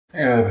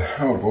Yeah,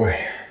 oh boy.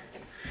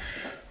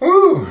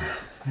 Ooh,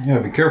 yeah,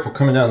 be careful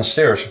coming down the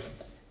stairs.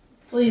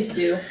 Please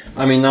do.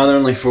 I mean, not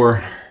only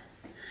for,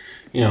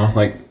 you know,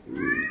 like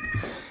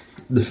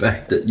the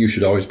fact that you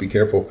should always be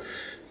careful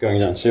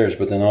going downstairs,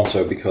 but then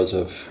also because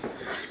of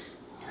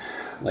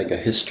like a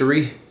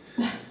history.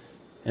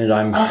 And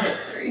A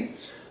history.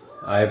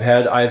 I've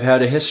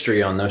had a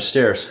history on those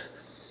stairs.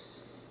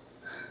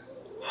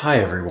 Hi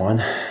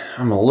everyone.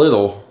 I'm a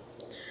little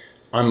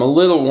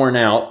worn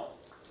out.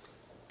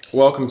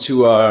 Welcome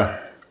to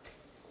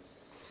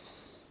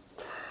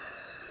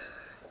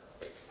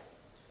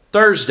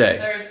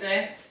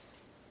Thursday.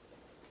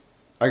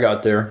 I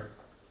got there.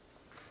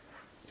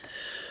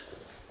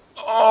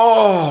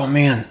 Oh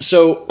man.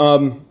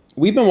 So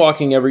we've been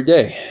walking every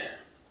day.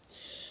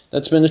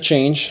 That's been a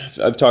change.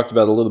 I've talked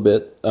about it a little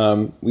bit.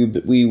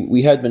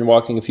 We had been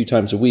walking a few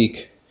times a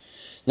week.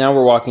 Now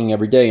we're walking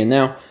every day, and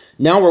now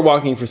we're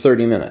walking for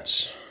 30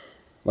 minutes.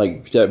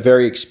 Like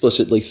very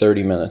explicitly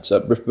 30 minutes.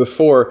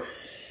 Before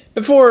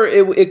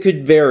it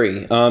could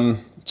vary.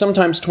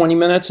 Sometimes 20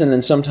 minutes, and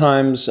then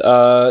sometimes, you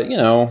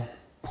know,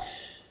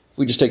 if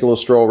we just take a little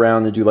stroll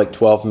around and do like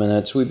 12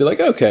 minutes, we'd be like,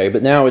 okay.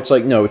 But now it's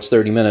like, no, it's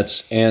 30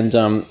 minutes. And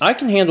I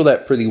can handle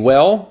that pretty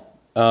well.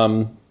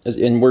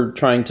 And we're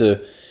trying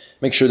to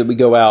make sure that we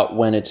go out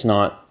when it's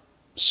not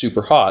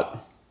super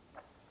hot.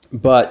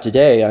 But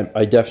today,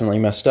 I definitely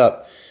messed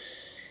up.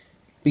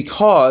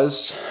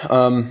 Because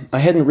I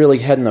hadn't really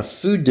had enough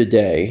food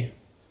today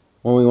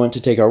when we went to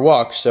take our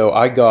walk. So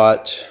I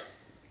got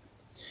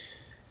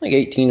like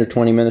 18 or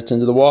 20 minutes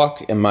into the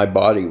walk, and my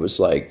body was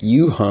like,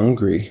 you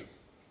hungry?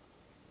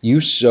 You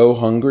so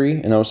hungry?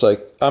 And I was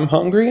like, I'm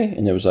hungry?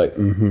 And it was like,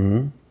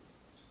 you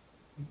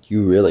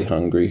really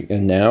hungry?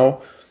 And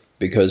now,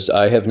 because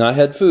I have not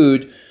had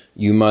food,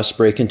 you must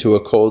break into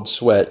a cold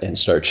sweat and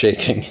start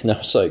shaking. And I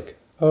was like,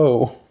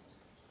 oh.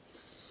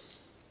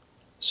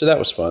 So that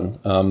was fun.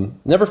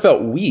 Never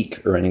felt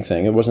weak or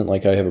anything. It wasn't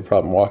like I have a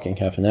problem walking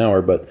half an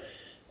hour, but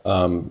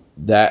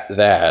that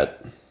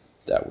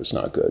was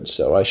not good.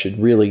 So I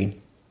should really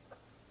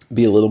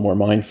be a little more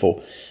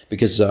mindful,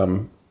 because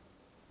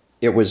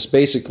it was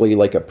basically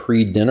like a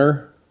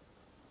pre-dinner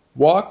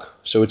walk.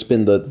 So it's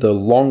been the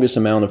longest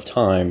amount of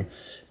time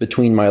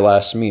between my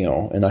last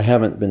meal, and I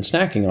haven't been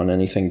snacking on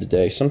anything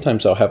today.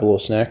 Sometimes I'll have a little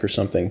snack or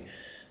something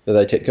that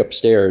I take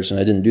upstairs, and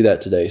I didn't do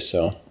that today,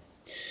 so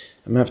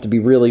I'm going to have to be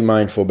really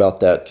mindful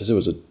about that, because it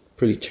was a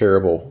pretty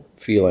terrible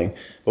feeling.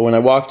 But when I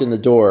walked in the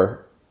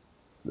door,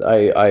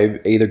 I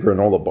ate a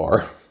granola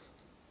bar,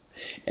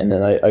 and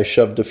then I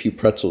shoved a few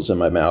pretzels in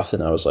my mouth,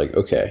 and I was like,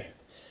 okay,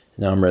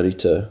 now I'm ready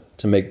to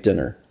make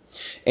dinner.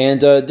 And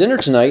dinner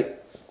tonight,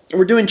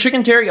 we're doing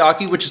chicken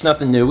teriyaki, which is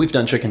nothing new. We've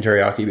done chicken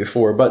teriyaki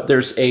before, but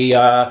there's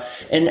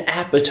an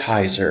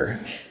appetizer.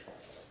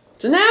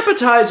 It's an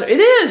appetizer. It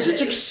is.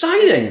 It's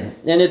exciting,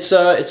 and it's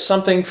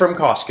something from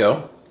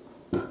Costco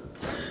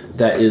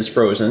that is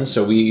frozen.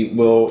 So we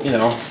will, you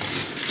know,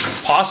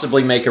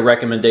 possibly make a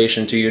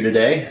recommendation to you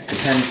today.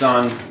 Depends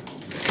on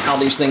how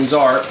these things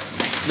are.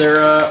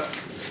 They're oh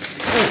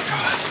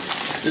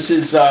god, this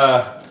is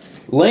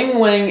Ling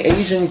Ling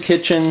Asian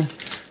Kitchen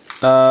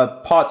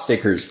pot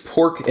stickers,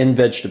 pork and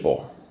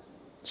vegetable.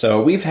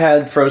 So we've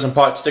had frozen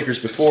pot stickers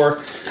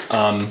before,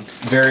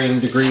 varying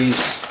degrees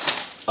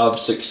of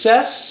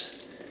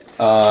success.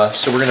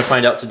 So we're going to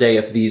find out today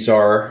if these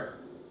are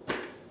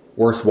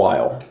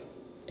worthwhile,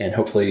 and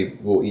hopefully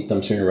we'll eat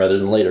them sooner rather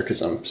than later,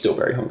 because I'm still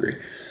very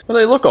hungry. Well,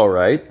 they look all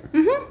right.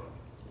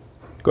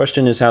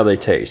 Question is how they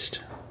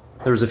taste.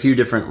 There was a few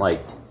different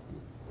like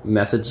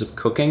methods of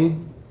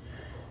cooking,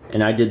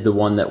 and I did the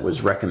one that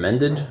was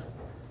recommended,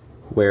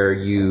 where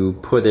you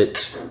put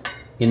it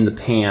in the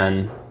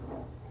pan.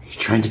 You're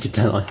trying to get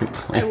that on your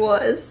plate. I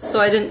was, so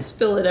I didn't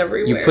spill it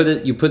everywhere.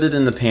 You put it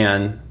in the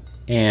pan,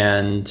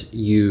 and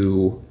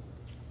you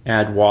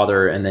add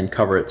water, and then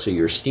cover it so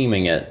you're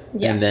steaming it.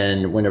 Yeah. And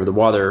then whenever the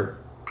water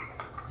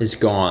is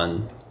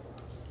gone,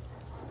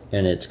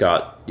 and it's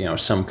got, you know,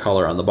 some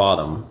color on the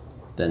bottom,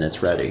 then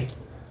it's ready.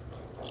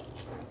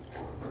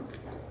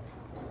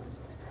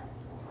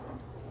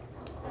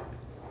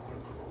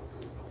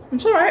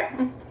 It's all right.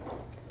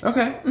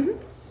 Okay. Well,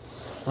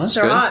 that's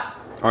They're good. hot.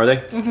 Are they?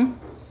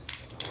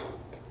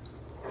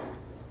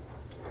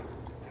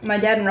 My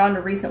dad and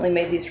Rhonda recently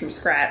made these from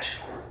scratch.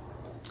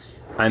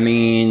 I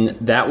mean,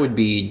 that would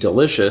be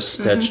delicious.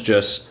 That's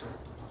just,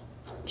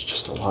 it's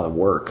just a lot of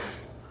work.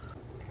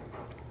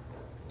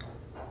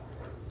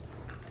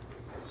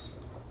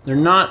 They're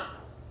not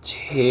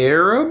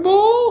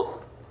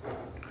terrible.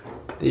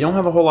 They don't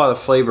have a whole lot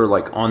of flavor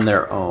like on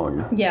their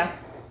own. Yeah.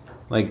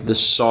 Like the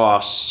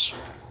sauce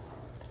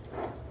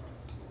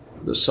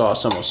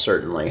almost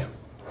certainly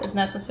is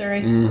necessary.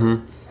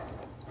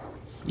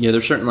 Yeah,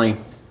 they're certainly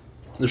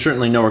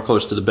nowhere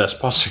close to the best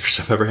pot stickers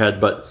I've ever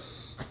had, but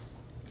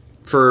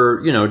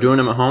for, you know, doing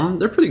them at home,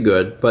 they're pretty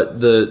good.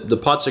 But the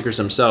pot stickers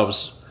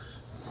themselves,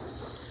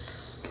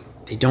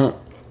 they don't,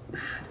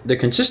 the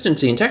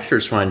consistency and texture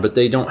is fine, but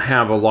they don't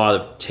have a lot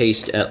of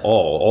taste at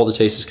all. All the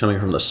taste is coming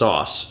from the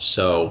sauce.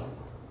 So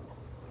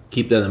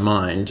keep that in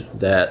mind,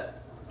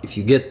 that if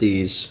you get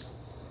these,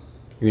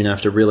 you're gonna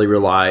have to really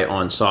rely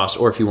on sauce,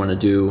 or if you want to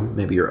do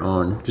maybe your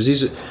own,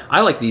 because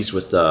I like these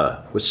with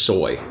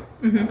soy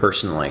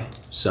personally.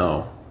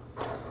 So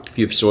if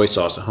you have soy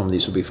sauce at home,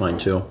 these would be fine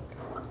too.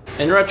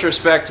 In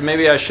retrospect,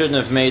 maybe I shouldn't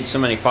have made so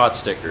many pot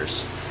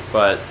stickers,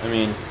 but I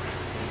mean,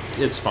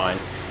 it's fine.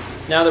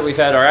 Now that we've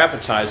had our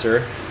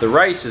appetizer, the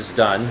rice is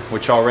done,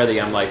 which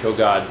already I'm like, oh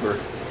God,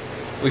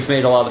 we've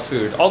made a lot of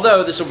food.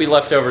 Although this will be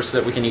leftover so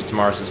that we can eat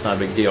tomorrow, so it's not a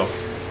big deal.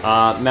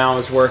 Mal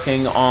is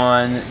working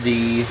on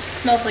the... It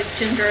smells like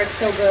ginger, it's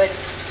so good.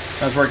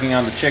 I was working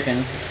on the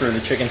chicken for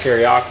the chicken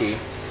teriyaki.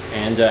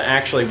 And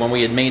actually, when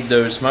we had made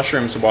those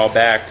mushrooms a while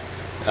back,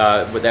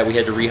 that we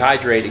had to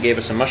rehydrate, it gave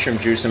us some mushroom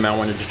juice, and Mal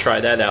wanted to try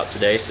that out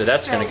today, so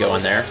that's going to go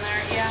in there.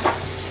 Yeah.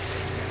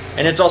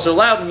 And it's also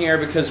loud in here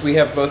because we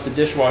have both the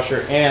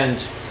dishwasher and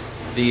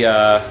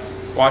the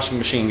washing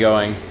machine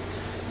going.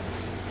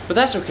 But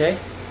that's okay.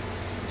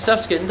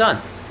 Stuff's getting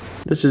done.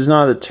 This is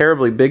not a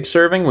terribly big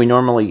serving. We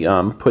normally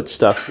put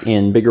stuff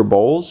in bigger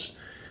bowls,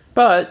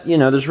 but you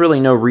know, there's really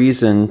no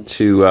reason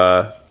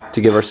to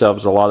give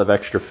ourselves a lot of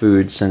extra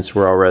food since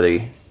we're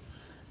already,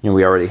 you know,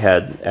 we already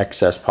had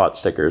excess pot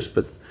stickers.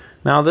 But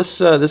now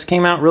this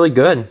came out really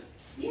good.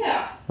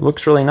 Yeah. It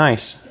looks really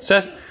nice.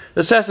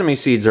 The sesame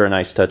seeds are a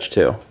nice touch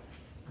too.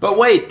 But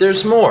wait,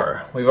 there's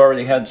more. We've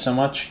already had so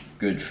much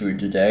good food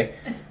today.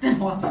 It's been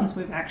a while since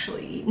we've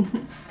actually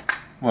eaten.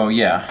 Well,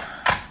 yeah.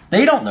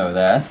 They don't know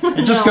that.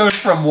 It just goes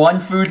from one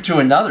food to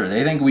another.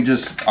 They think we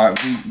just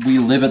we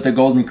live at the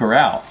Golden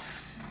Corral,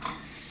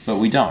 but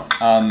we don't.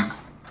 A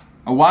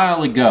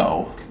while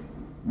ago,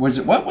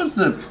 what was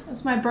the? It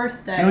was my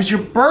birthday. It was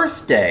your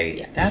birthday.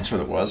 Yes. That's what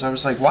it was. I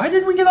was like, why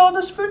did we get all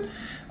this food?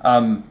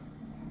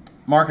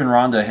 Mark and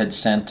Rhonda had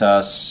sent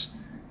us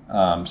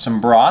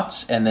some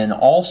brats and then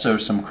also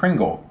some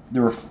Kringle.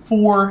 There were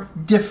 4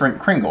 different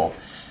Kringle.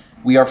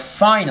 We are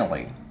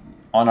finally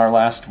on our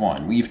last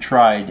one. We've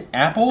tried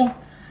apple.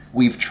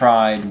 We've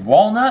tried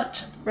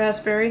walnut.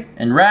 Raspberry.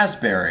 And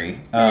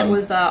raspberry. And it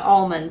was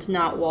almond,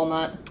 not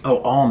walnut.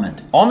 Oh,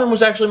 almond. Almond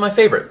was actually my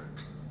favorite.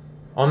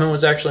 Almond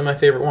was actually my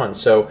favorite one.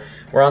 So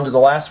we're on to the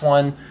last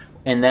one,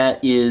 and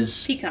that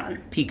is...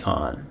 Pecan.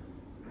 Pecan.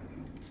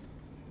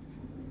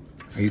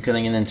 Are you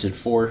cutting it into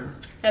 4?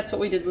 That's what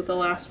we did with the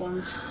last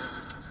ones.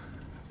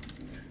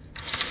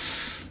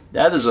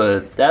 That is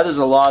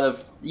a lot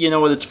of... You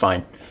know what? It's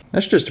fine.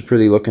 That's just a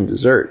pretty looking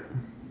dessert,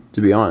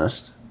 to be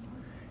honest.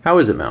 How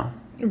is it, Mal?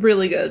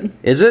 Really good.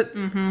 Is it?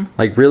 Mm-hmm.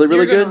 Like really,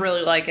 really good? You're gonna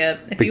really like it.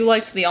 If you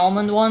liked the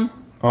almond one.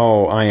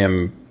 Oh, I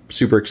am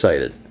super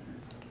excited.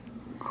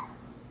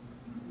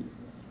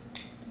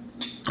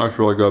 That's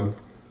really good.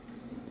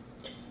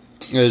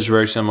 It is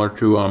very similar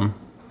to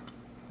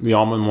the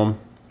almond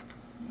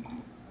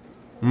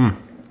one.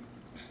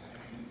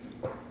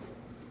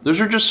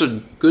 Those are just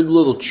a good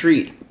little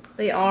treat.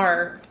 They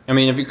are. I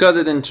mean, if you cut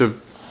it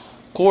into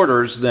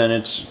quarters, then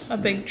it's a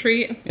big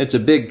treat. It's a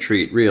big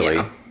treat, really.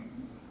 Yeah.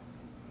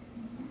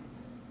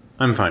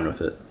 I'm fine with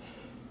it.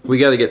 We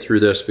got to get through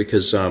this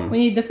because we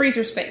need the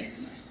freezer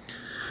space.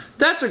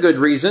 That's a good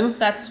reason.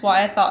 That's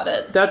why I thought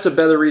it. That's a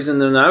better reason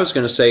than I was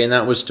going to say, and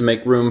that was to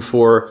make room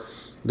for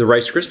the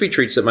Rice Krispie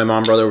treats that my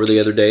mom brought over the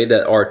other day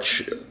that are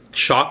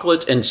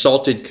chocolate and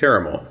salted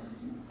caramel.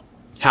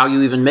 How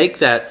you even make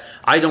that,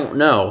 I don't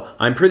know.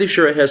 I'm pretty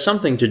sure it has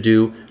something to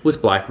do with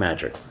black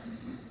magic.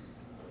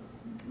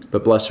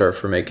 But bless her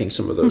for making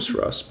some of those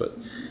for us. But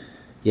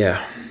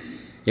yeah.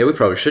 Yeah, we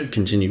probably should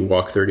continue to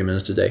walk 30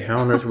 minutes a day. How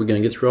on earth are we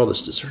going to get through all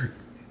this dessert?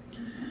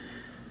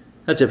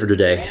 That's it for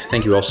today.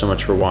 Thank you all so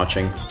much for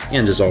watching.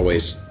 And as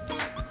always,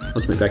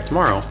 let's meet back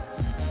tomorrow,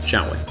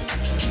 shall we?